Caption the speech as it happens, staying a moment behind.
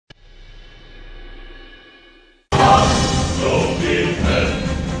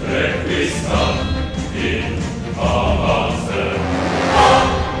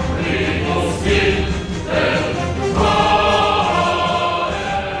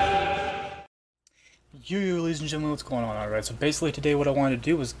Yo, ladies and gentlemen, what's going on? Alright, so basically today what I wanted to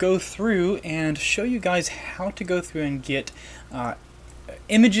do was go through and show you guys how to go through and get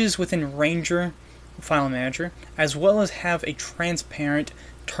images within Ranger File Manager, as well as have a transparent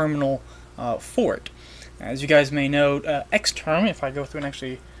terminal for it. As you guys may know, Xterm, if I go through and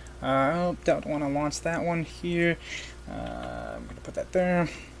actually, don't want to launch that one here, I'm going to put that there.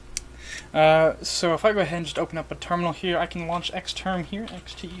 So if I go ahead and just open up a terminal here, I can launch Xterm here,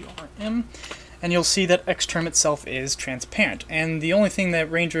 Xterm, and you'll see that Xterm itself is transparent. And the only thing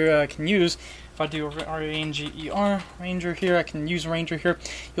that Ranger can use, if I do R-A-N-G-E-R, Ranger here, I can use Ranger here.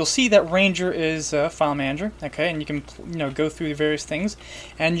 You'll see that Ranger is a file manager, okay, and you can go through the various things,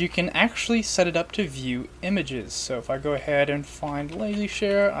 and you can actually set it up to view images. So if I go ahead and find Lazy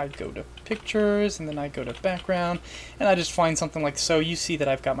Share, I go to Pictures, and then I go to Background, and I just find something like so. You see that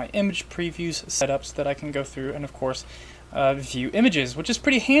I've got my image previews set up so that I can go through and, of course, view images, which is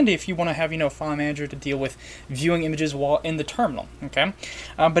pretty handy if you want to have, File Manager to deal with viewing images while in the terminal, okay?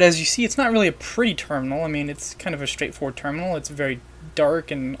 But as you see, it's not really a pretty terminal. I mean, it's kind of a straightforward terminal. It's very dark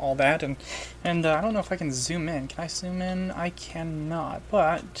and all that, and I don't know if I can zoom in. Can I zoom in? I cannot,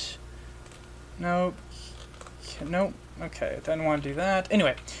 but no, okay, I didn't want to do that.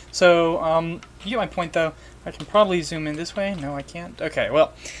 Anyway, so you get my point, though. I can probably zoom in this way. No, I can't. Okay,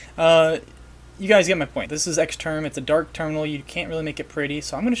 well, you guys get my point. This is Xterm. It's a dark terminal. You can't really make it pretty,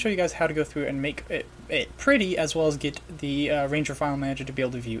 so I'm going to show you guys how to go through and make it pretty, as well as get the Ranger File Manager to be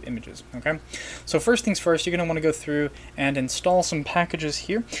able to view images. Okay. So first things first, you're going to want to go through and install some packages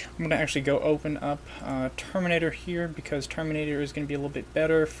here. I'm going to actually go open up Terminator here, because Terminator is going to be a little bit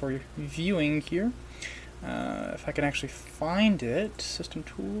better for viewing here. If I can actually find it, System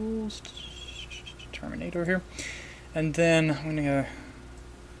Tools, Terminator here, and then I'm going to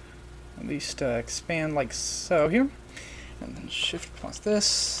at least expand like so here, and then shift plus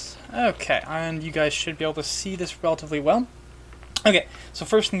this. Okay, and you guys should be able to see this relatively well. Okay, so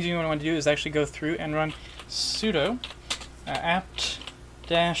first things you want to do is actually go through and run sudo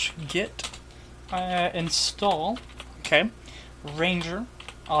apt-get install, okay, Ranger,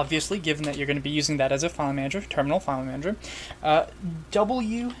 obviously, given that you're going to be using that as a file manager, terminal file manager,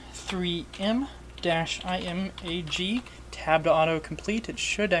 w3m-imag tab to autocomplete. It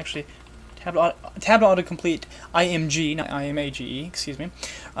should actually tab to autocomplete img, not image, excuse me.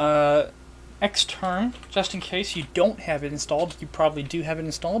 Xterm, just in case you don't have it installed. You probably do have it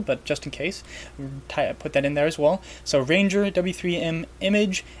installed, but just in case, put that in there as well. So Ranger, W3M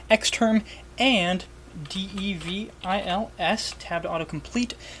image, Xterm, and DEVILS, tab to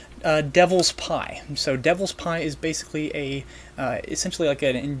autocomplete, Devil's Pie. So Devil's Pie is basically a essentially like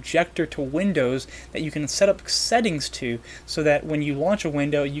an injector to Windows that you can set up settings to, so that when you launch a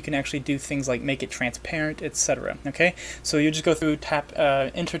window, you can actually do things like make it transparent, etc. Okay, so you just go through, tap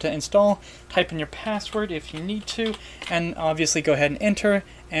enter to install, type in your password if you need to, and obviously go ahead and enter,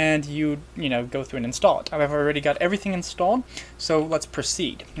 and you go through and install it. I've already got everything installed, so let's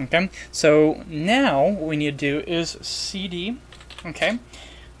proceed. Okay, so now what we need to do is cd, okay,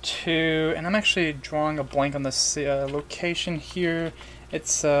 and I'm actually drawing a blank on this location here.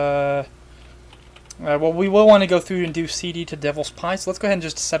 It's well, we will want to go through and do cd to Devil's Pie, so let's go ahead and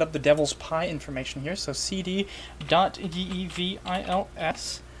just set up the Devil's Pie information here. So cd.devils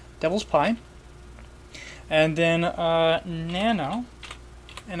Devil's Pie, and then nano.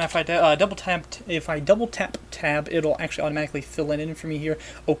 And if I double tap tab, it'll actually automatically fill it in for me here.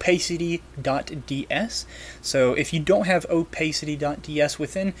 Opacity.ds. So if you don't have opacity.ds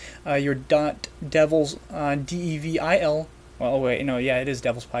within your .devils devil, well, wait, no, yeah, it is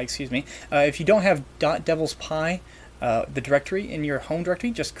Devil's Pie. Excuse me. If you don't have .devils pie, the directory in your home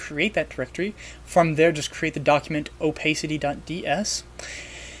directory, just create that directory. From there, just create the document opacity.ds.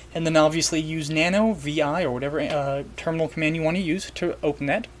 And then obviously use nano, vi, or whatever terminal command you want to use to open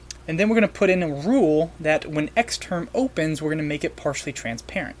that. And then we're going to put in a rule that when Xterm opens, we're going to make it partially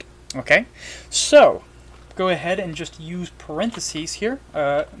transparent. Okay? So, go ahead and just use parentheses here,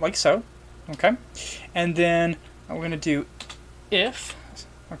 like so. Okay? And then we're going to do if,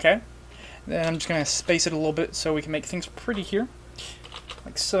 okay? Then I'm just going to space it a little bit so we can make things pretty here,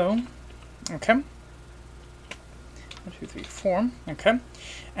 like so. Okay? 1, 2, 3, 4. Okay?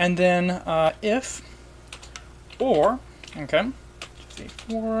 And then if, or, okay, 2, 3,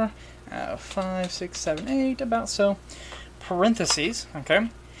 4, 5, 6, 7, 8, about so, parentheses, okay.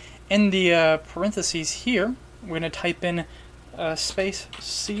 In the parentheses here, we're going to type in space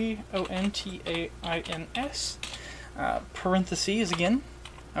CONTAINS, parentheses again,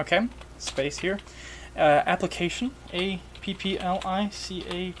 okay, space here, application,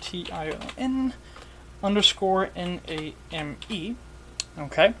 APPLICATION, underscore NAME,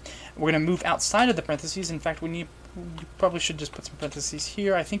 Okay, we're going to move outside of the parentheses. In fact, you probably should just put some parentheses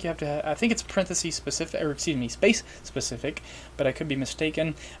here. I think you have to. I think it's parentheses specific, or excuse me, space specific, but I could be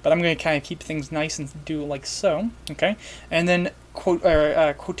mistaken. But I'm going to kind of keep things nice and do it like so. Okay, and then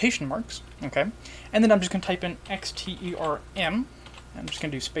quotation marks. Okay, and then I'm just going to type in Xterm. I'm just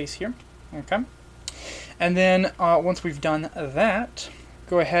going to do space here. Okay, and then once we've done that,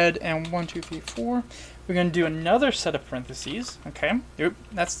 go ahead and 1, 2, 3, 4. We're going to do another set of parentheses. Okay,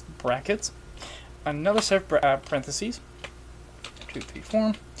 that's brackets. Another set of parentheses. 2, 3,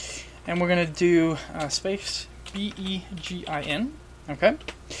 4. And we're going to do space begin. Okay,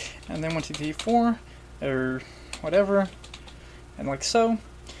 and then 1, 2, 3, 4, or whatever, and like so.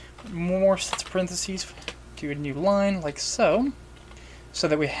 More sets of parentheses. Do a new line like so. So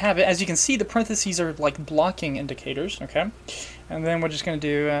that we have it. As you can see, the parentheses are like blocking indicators, okay? And then we're just going to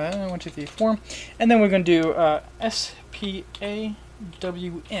do 1, 2, 3, 4. And then we're going to do SPAWN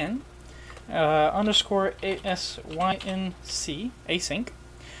underscore ASYNC, async.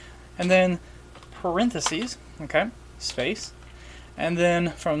 And then parentheses, okay? Space. And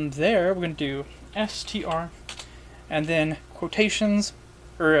then from there, we're going to do STR. And then quotations,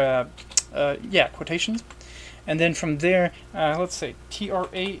 or quotations. And then from there, let's say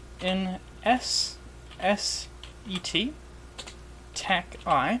TRANSSET, tac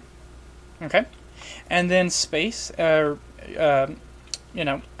I, okay, and then space, outside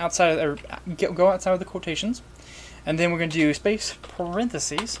of, or go outside of the quotations, and then we're going to do space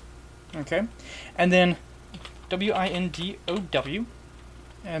parentheses, okay, and then WINDOW,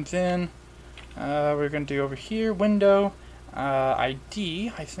 and then we're going to do over here window.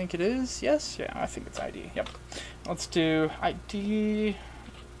 ID, I think it is. Yes, yeah, I think it's ID. Yep. Let's do ID,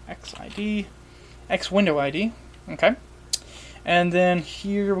 XID, X window ID. Okay. And then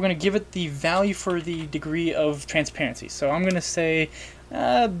here we're going to give it the value for the degree of transparency. So I'm going to say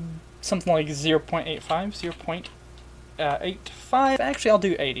something like 0.85, 0.85. Actually, I'll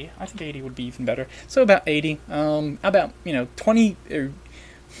do 80. I think 80 would be even better. So about 80. About 20 or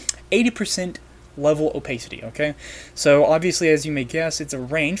 80% level opacity, okay? So obviously, as you may guess, it's a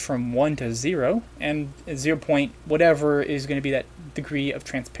range from 1 to 0, and 0 point whatever is going to be that degree of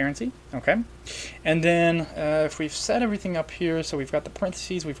transparency, okay? And then if we've set everything up here, so we've got the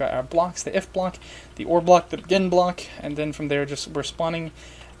parentheses, we've got our blocks, the if block, the or block, the begin block, and then from there we're spawning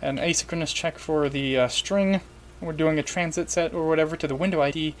an asynchronous check for the string. We're doing a transit set or whatever to the window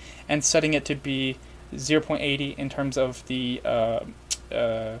ID and setting it to be 0.80 in terms of the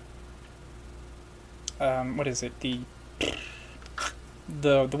what is it? The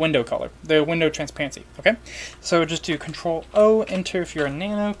window color, the window transparency. Okay, so just do Control O, enter if you're a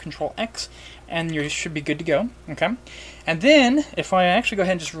nano, Control X, and you should be good to go. Okay, and then if I actually go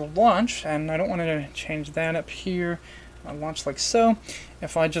ahead and just launch, and I don't want to change that up here, I'll launch like so.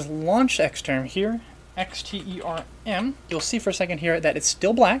 If I just launch Xterm here, Xterm, you'll see for a second here that it's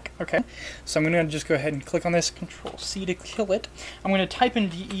still black. Okay, so I'm going to just go ahead and click on this, Control C to kill it. I'm going to type in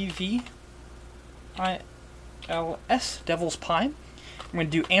DEVILS, Devil's Pie. I'm going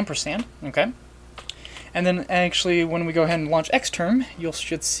to do ampersand, okay? And then actually when we go ahead and launch Xterm, you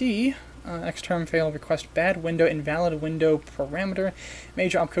should see Xterm failed request bad window, invalid window parameter,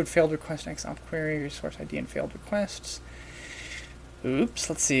 major opcode failed request, X op query, resource ID and failed requests. Oops,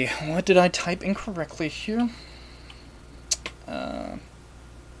 let's see, what did I type incorrectly here?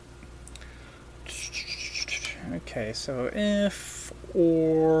 Okay, so if,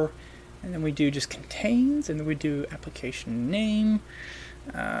 or, and then we do just contains, and then we do application name,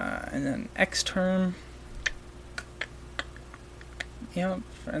 and then Xterm. Yep,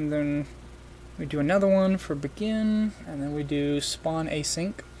 and then we do another one for begin, and then we do spawn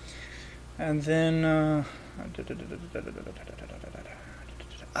async, and then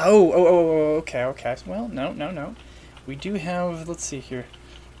okay. Well, no. We do have. Let's see here.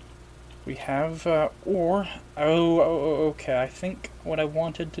 We have or. Okay. I think what I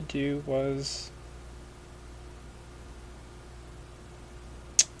wanted to do was.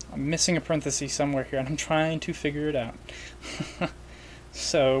 I'm missing a parenthesis somewhere here, and I'm trying to figure it out.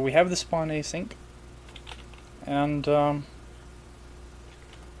 So we have the spawn async, and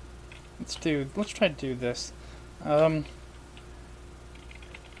let's try to do this.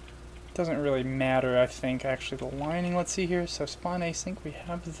 Doesn't really matter, I think, actually, the lining. Let's see here. So spawn async, we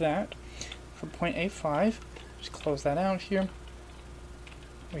have that for 0.85. Just close that out here.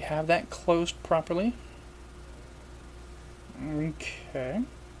 We have that closed properly. Okay.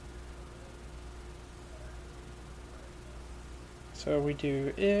 So we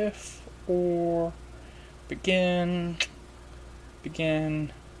do if, or, begin,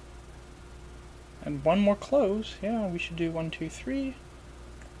 and one more close. Yeah, we should do 1, 2, 3.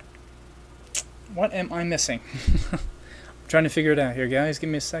 What am I missing? I'm trying to figure it out here, guys. Give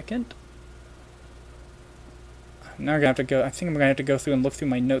me a second. Now I'm gonna have to go. I think I'm gonna have to go through and look through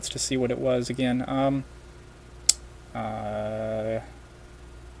my notes to see what it was again.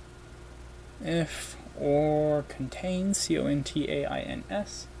 If or contains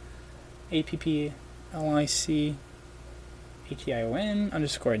contains applic ation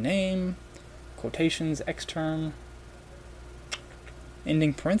underscore name quotations Xterm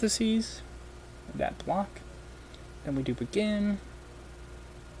ending parentheses that block. Then we do begin.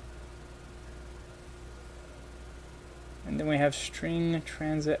 And then we have string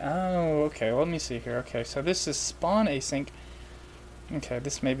transit. Oh, okay. Well, let me see here. Okay, so this is spawn async. Okay,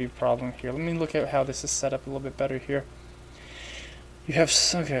 this may be a problem here. Let me look at how this is set up a little bit better here. You have,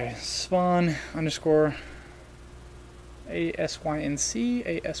 okay, spawn underscore async,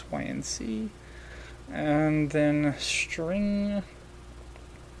 and then string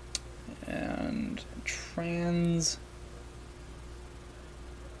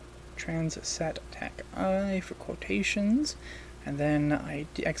and set tag I for quotations, and then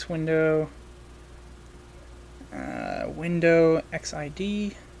x window window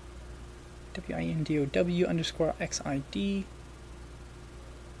xid window underscore xid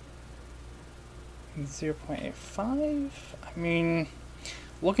 0.85. I mean,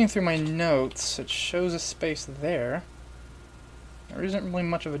 looking through my notes, it shows a space there. There isn't really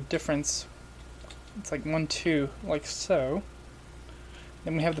much of a difference. It's like 1, 2, like so.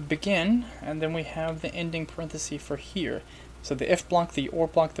 Then we have the begin, and then we have the ending parenthesis for here. So the if block, the or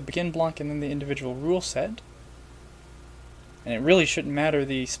block, the begin block, and then the individual rule set. And it really shouldn't matter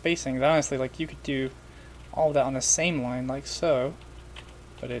the spacing. Honestly, like you could do all of that on the same line, like so,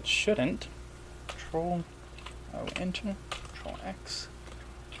 but it shouldn't. Control O, enter, Control X.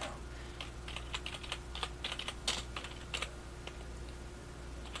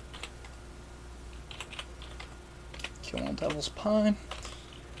 Kill all devil's pie.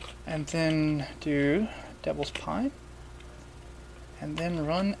 And then do devil's pie, and then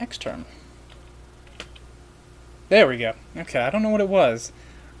run Xterm. There we go. Okay, I don't know what it was.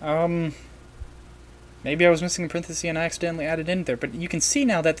 Maybe I was missing a parenthesis and I accidentally added in there, but you can see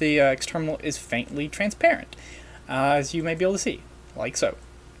now that the external is faintly transparent, as you may be able to see, like so.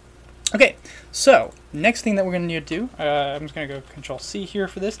 Okay, so next thing that we're going to need to do, I'm just going to go Control C here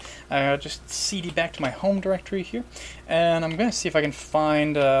for this, just CD back to my home directory here, and I'm going to see if I can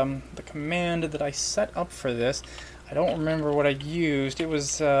find the command that I set up for this. I don't remember what I used. It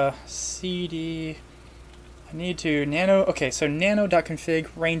was CD. I need to nano. Okay, so nano.config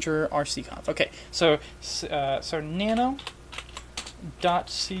ranger rcconf. Okay, so nano.con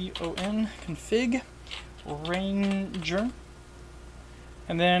config ranger.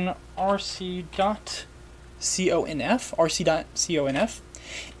 And then rc.conf.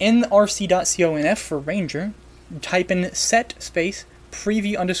 In rc.conf for ranger, type in set space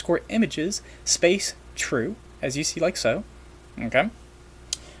preview underscore images space true, as you see like so. Okay.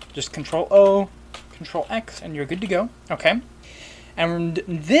 Just Control O, Control X, and you're good to go. Okay. And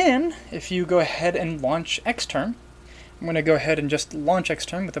then if you go ahead and launch Xterm, I'm going to go ahead and just launch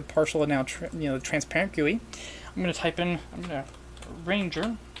Xterm with a partial now transparent GUI. I'm going to type in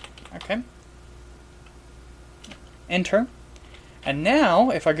ranger, okay, enter, and now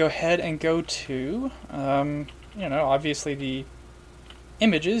if I go ahead and go to obviously the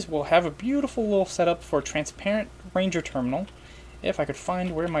images will have a beautiful little setup for transparent ranger terminal. If I could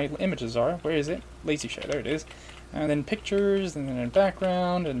find where my images are, where is it? Lazy show, there it is. And then pictures, and then in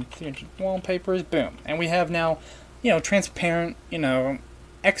background, and 300 wallpapers, boom, and we have now transparent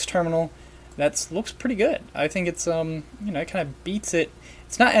X terminal. That looks pretty good. I think it's it kind of beats it.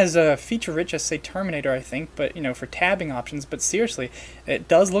 It's not as feature rich as say Terminator, I think, but for tabbing options. But seriously, it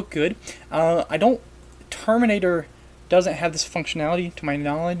does look good. Terminator doesn't have this functionality to my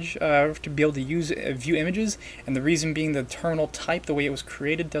knowledge to be able to use view images, and the reason being the terminal type, the way it was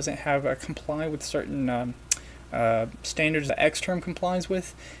created, doesn't have comply with certain standards that Xterm complies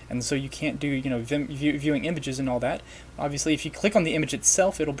with, and so you can't do viewing images and all that. Obviously, if you click on the image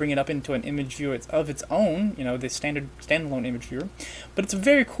itself, it'll bring it up into an image view of its own, the standard standalone image viewer. But it's a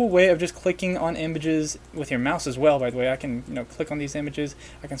very cool way of just clicking on images with your mouse as well. By the way, I can click on these images,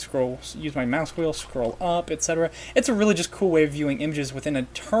 I can use my mouse wheel, scroll up, etc. It's a really just cool way of viewing images within a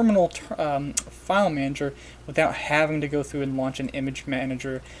terminal file manager without having to go through and launch an image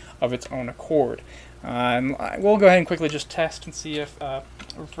manager of its own accord. And we'll go ahead and quickly just test and see if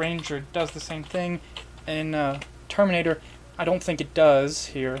Ranger does the same thing. In Terminator, I don't think it does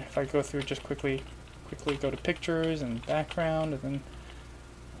here. If I go through, just quickly go to pictures and background, and then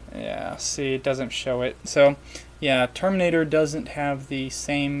yeah, see, it doesn't show it. So yeah, Terminator doesn't have the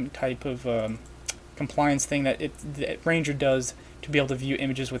same type of compliance thing that Ranger does to be able to view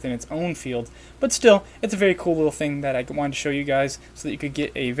images within its own field. But still, it's a very cool little thing that I wanted to show you guys so that you could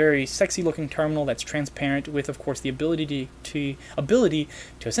get a very sexy looking terminal that's transparent with, of course, the ability to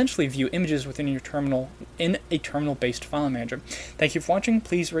essentially view images within your terminal in a terminal-based file manager. Thank you for watching.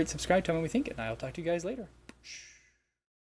 Please rate, subscribe, tell me what you think, and I'll talk to you guys later.